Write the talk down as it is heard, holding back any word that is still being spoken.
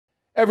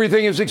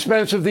Everything is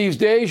expensive these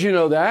days, you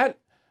know that.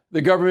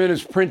 The government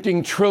is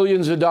printing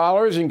trillions of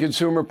dollars and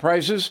consumer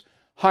prices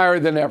higher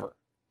than ever.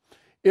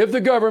 If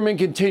the government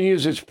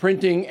continues its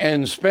printing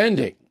and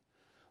spending,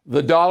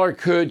 the dollar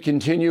could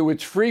continue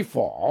its free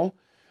fall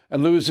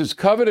and lose its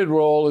coveted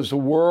role as the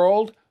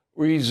world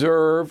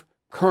reserve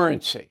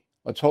currency.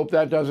 Let's hope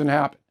that doesn't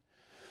happen.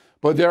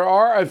 But there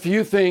are a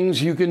few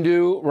things you can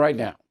do right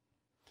now.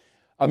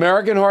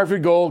 American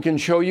Hartford Gold can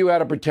show you how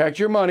to protect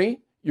your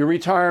money, your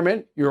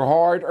retirement, your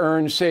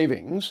hard-earned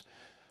savings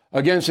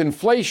against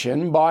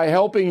inflation by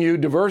helping you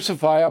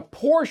diversify a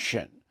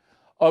portion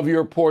of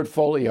your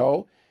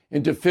portfolio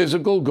into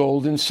physical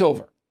gold and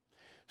silver.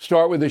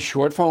 Start with a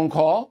short phone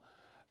call,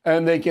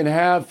 and they can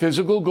have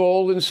physical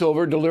gold and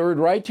silver delivered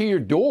right to your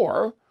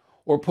door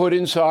or put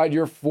inside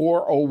your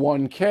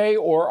 401k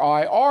or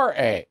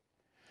IRA.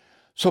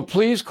 So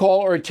please call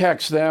or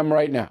text them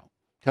right now.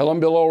 Tell them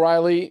Bill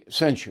O'Reilly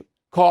sent you.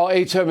 Call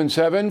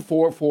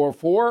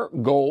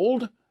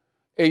 877-444-GOLD,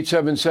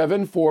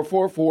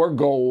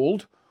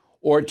 877-444-GOLD,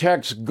 or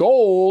text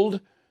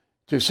GOLD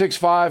to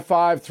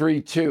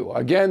 65532.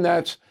 Again,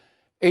 that's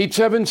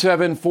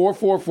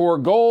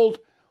 877-444-GOLD,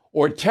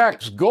 or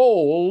text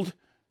GOLD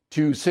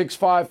to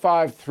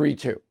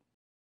 65532.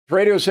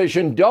 Radio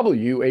station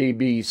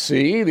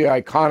WABC, the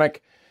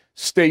iconic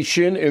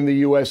station in the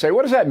USA.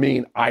 What does that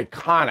mean,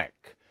 iconic?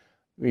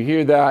 We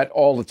hear that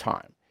all the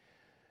time.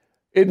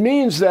 It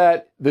means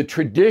that the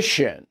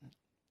tradition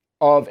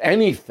of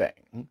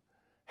anything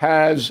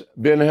has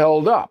been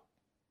held up.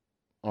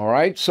 All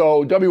right.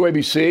 So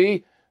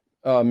WABC,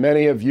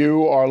 many of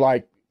you are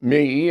like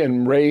me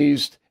and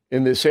raised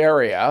in this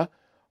area.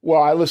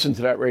 Well, I listened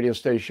to that radio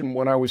station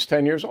when I was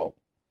 10 years old.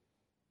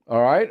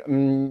 All right.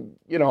 You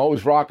know, it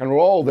was rock and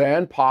roll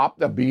then, pop,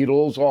 the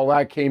Beatles, all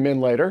that came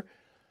in later.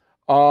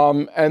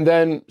 And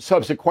then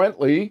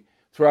subsequently,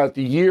 throughout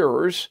the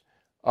years,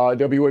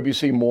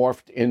 WABC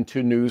morphed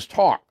into news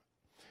talk.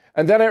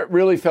 And then it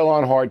really fell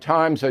on hard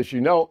times, as you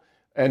know,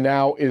 and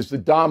now is the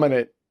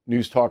dominant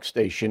news talk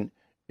station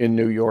in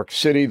New York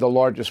City, the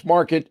largest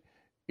market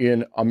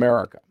in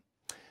America.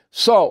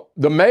 So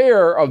the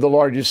mayor of the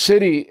largest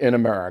city in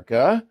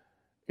America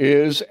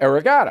is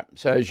Eric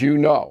Adams, as you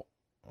know,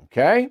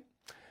 okay?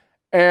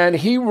 And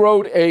he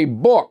wrote a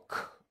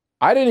book.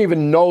 I didn't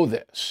even know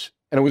this,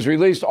 and it was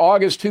released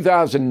August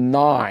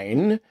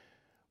 2009,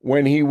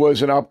 when he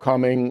was an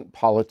upcoming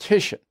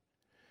politician.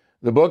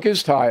 The book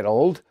is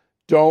titled,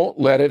 Don't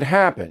Let It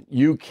Happen.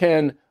 You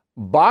can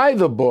buy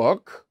the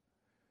book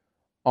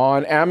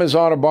on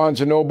Amazon or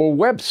Barnes & Noble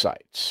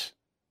websites.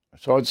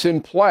 So it's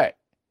in play.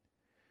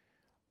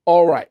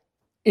 All right.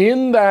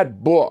 In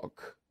that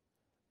book,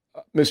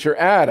 Mr.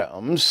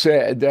 Adams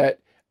said that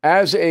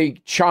as a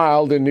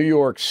child in New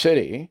York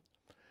City,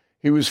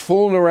 he was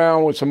fooling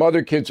around with some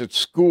other kids at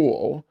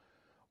school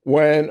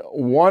when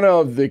one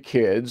of the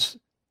kids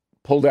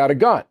pulled out a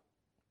gun.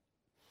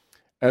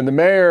 And the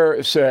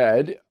mayor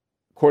said,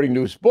 according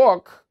to his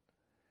book,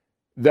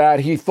 that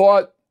he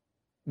thought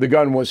the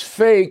gun was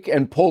fake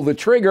and pulled the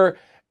trigger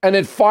and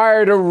it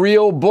fired a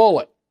real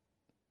bullet.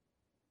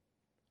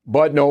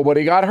 But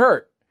nobody got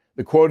hurt.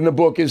 The quote in the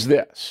book is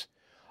this: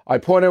 I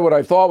pointed what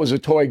I thought was a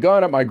toy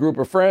gun at my group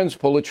of friends,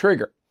 pull the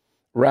trigger.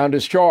 Round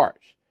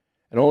discharged.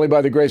 And only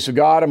by the grace of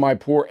God and my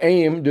poor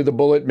aim did the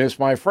bullet miss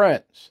my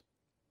friends.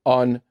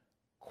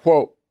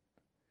 Unquote.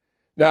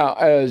 Now,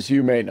 as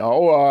you may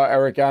know,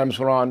 Eric Adams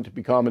went on to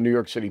become a New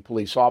York City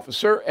police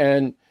officer,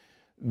 and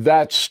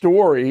that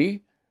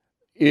story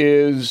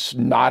is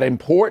not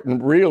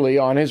important, really,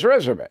 on his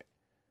resume.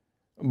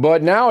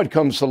 But now it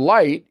comes to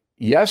light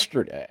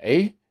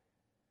yesterday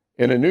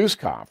in a news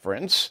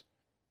conference,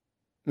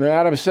 and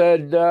Adams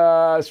said,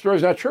 the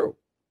story's not true.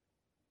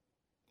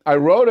 I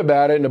wrote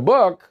about it in a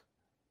book,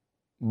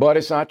 but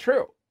it's not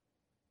true.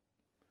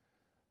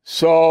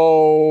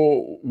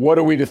 So what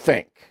are we to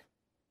think?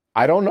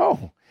 I don't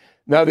know.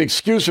 Now, the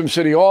excuse from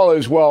City Hall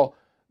is, well,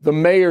 the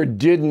mayor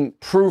didn't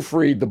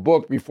proofread the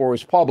book before it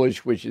was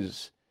published, which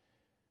is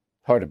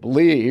hard to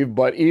believe.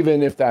 But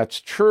even if that's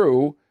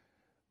true,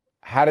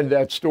 how did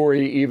that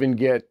story even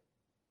get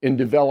in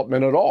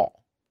development at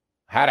all?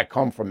 Had it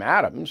come from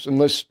Adams,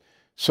 unless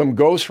some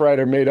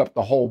ghostwriter made up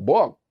the whole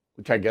book,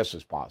 which I guess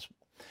is possible.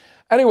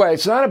 Anyway,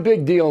 it's not a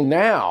big deal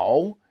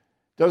now.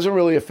 Doesn't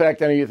really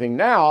affect anything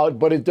now,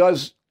 but it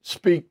does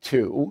speak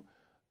to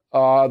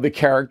the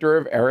character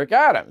of Eric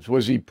Adams.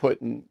 Was he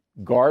putting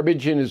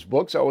garbage in his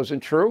books? That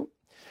wasn't true.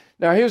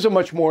 Now, here's a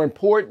much more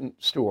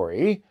important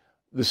story,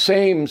 the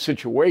same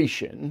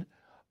situation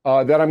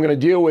that I'm going to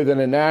deal with in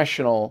a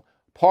national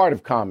part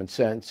of Common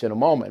Sense in a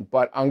moment,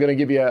 but I'm going to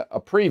give you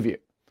a preview.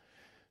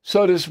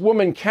 So this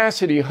woman,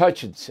 Cassidy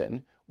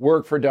Hutchinson,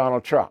 worked for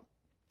Donald Trump.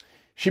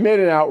 She made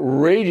an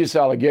outrageous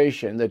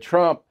allegation that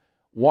Trump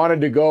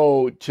wanted to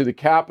go to the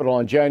Capitol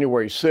on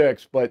January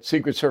 6th, but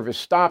Secret Service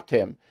stopped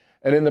him.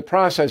 And in the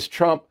process,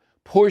 Trump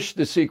pushed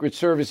the Secret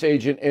Service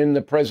agent in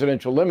the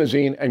presidential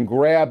limousine and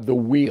grabbed the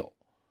wheel.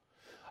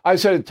 I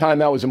said at the time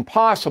that was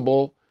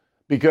impossible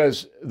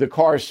because the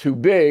car's too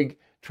big.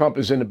 Trump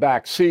is in the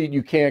back seat.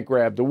 You can't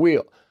grab the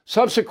wheel.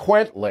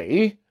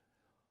 Subsequently,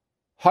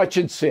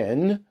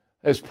 Hutchinson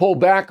has pulled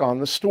back on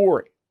the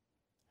story.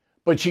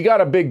 But she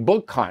got a big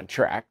book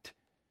contract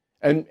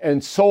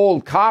and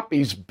sold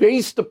copies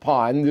based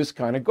upon this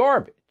kind of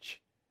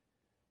garbage.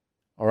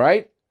 All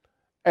right?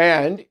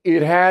 And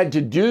it had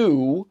to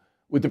do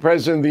with the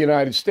President of the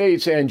United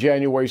States and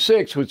January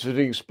 6th, which is an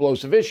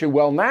explosive issue.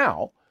 Well,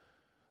 now,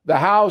 the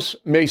House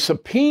may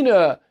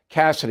subpoena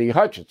Cassidy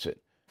Hutchinson,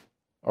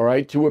 all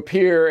right, to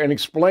appear and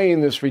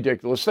explain this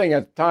ridiculous thing.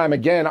 At the time,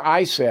 again,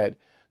 I said,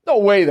 no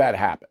way that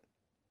happened.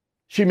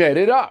 She made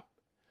it up.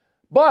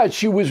 But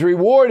she was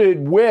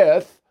rewarded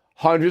with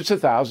hundreds of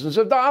thousands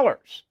of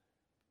dollars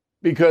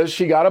because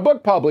she got a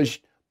book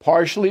published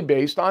partially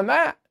based on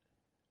that.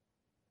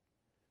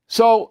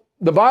 So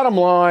the bottom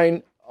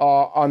line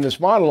on this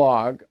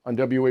monologue on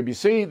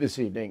WABC this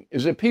evening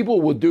is that people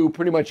will do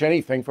pretty much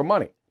anything for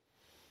money.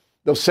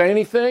 They'll say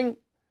anything.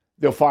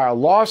 They'll file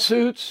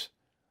lawsuits.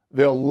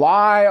 They'll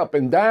lie up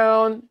and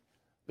down.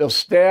 They'll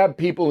stab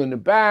people in the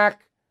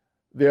back.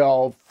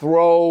 They'll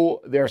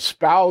throw their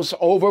spouse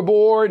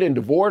overboard in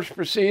divorce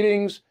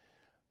proceedings.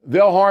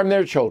 They'll harm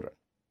their children.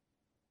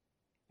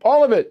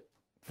 All of it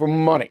for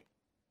money.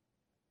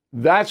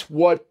 That's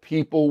what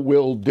people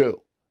will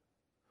do.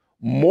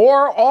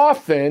 More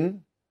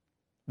often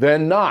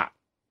than not.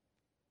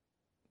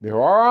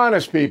 There are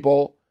honest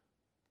people,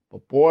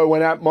 but boy,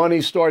 when that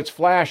money starts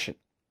flashing,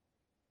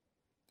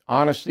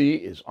 honesty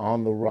is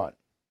on the run.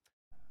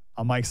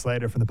 I'm Mike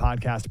Slater from the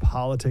podcast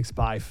Politics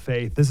by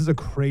Faith. This is a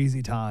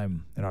crazy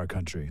time in our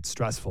country. It's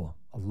stressful,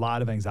 a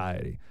lot of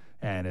anxiety,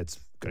 and it's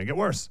going to get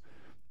worse.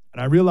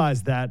 And I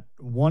realized that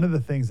one of the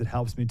things that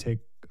helps me take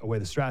away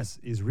the stress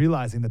is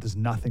realizing that there's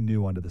nothing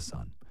new under the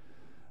sun.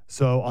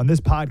 So on this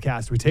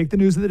podcast, we take the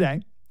news of the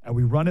day and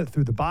we run it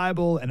through the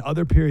Bible and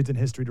other periods in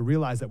history to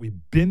realize that we've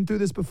been through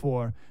this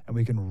before and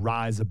we can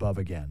rise above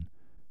again.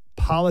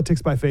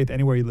 Politics by Faith,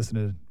 anywhere you listen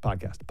to the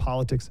podcast.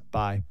 Politics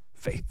by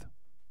Faith.